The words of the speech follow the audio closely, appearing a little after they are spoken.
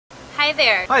Hi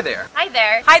there. Hi there. Hi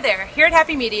there. Hi there. Here at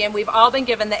Happy Medium, we've all been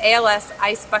given the ALS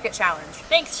Ice Bucket Challenge.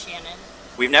 Thanks, Shannon.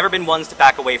 We've never been ones to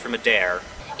back away from a dare.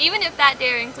 Even if that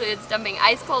dare includes dumping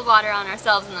ice cold water on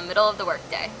ourselves in the middle of the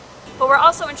workday. But we're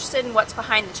also interested in what's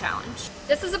behind the challenge.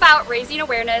 This is about raising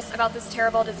awareness about this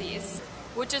terrible disease,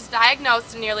 Which is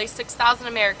diagnosed in nearly 6,000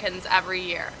 Americans every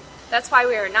year. That's why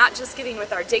we are not just giving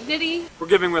with our dignity. We're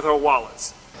giving with our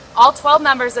wallets. All 12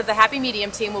 members of the Happy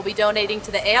Medium team will be donating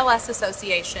to the ALS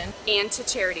Association And to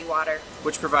charity water.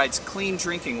 Which provides clean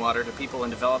drinking water to people in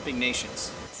developing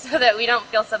nations. So that we don't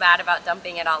feel so bad about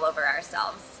dumping it all over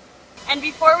ourselves. And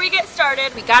before we get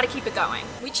started, we gotta keep it going.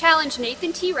 we challenge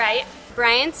Nathan T. Wright,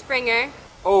 Brian Springer.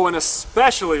 Oh, and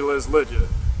especially Liz Lidgett.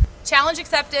 Challenge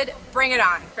accepted. Bring it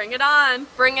on. Bring it on.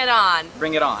 Bring it on.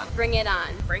 Bring it on. Bring it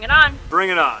on. Bring it on. Bring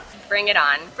it on. Bring it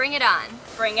on. Bring it on.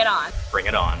 Bring it on. Bring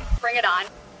it on. bring it on.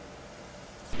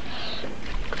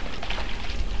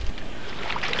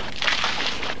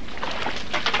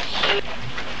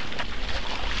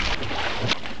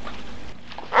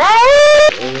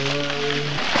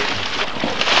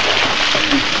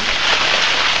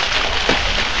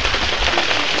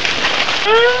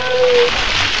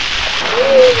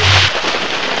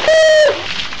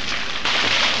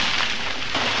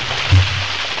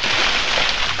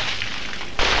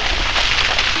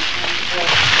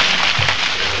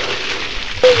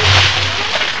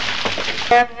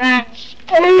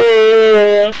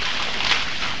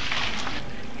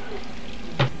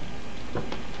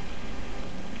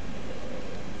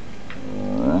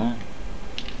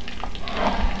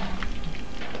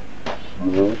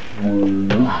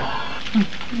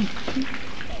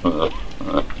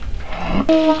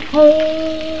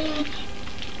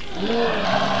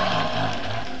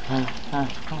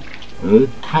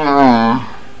 Okay.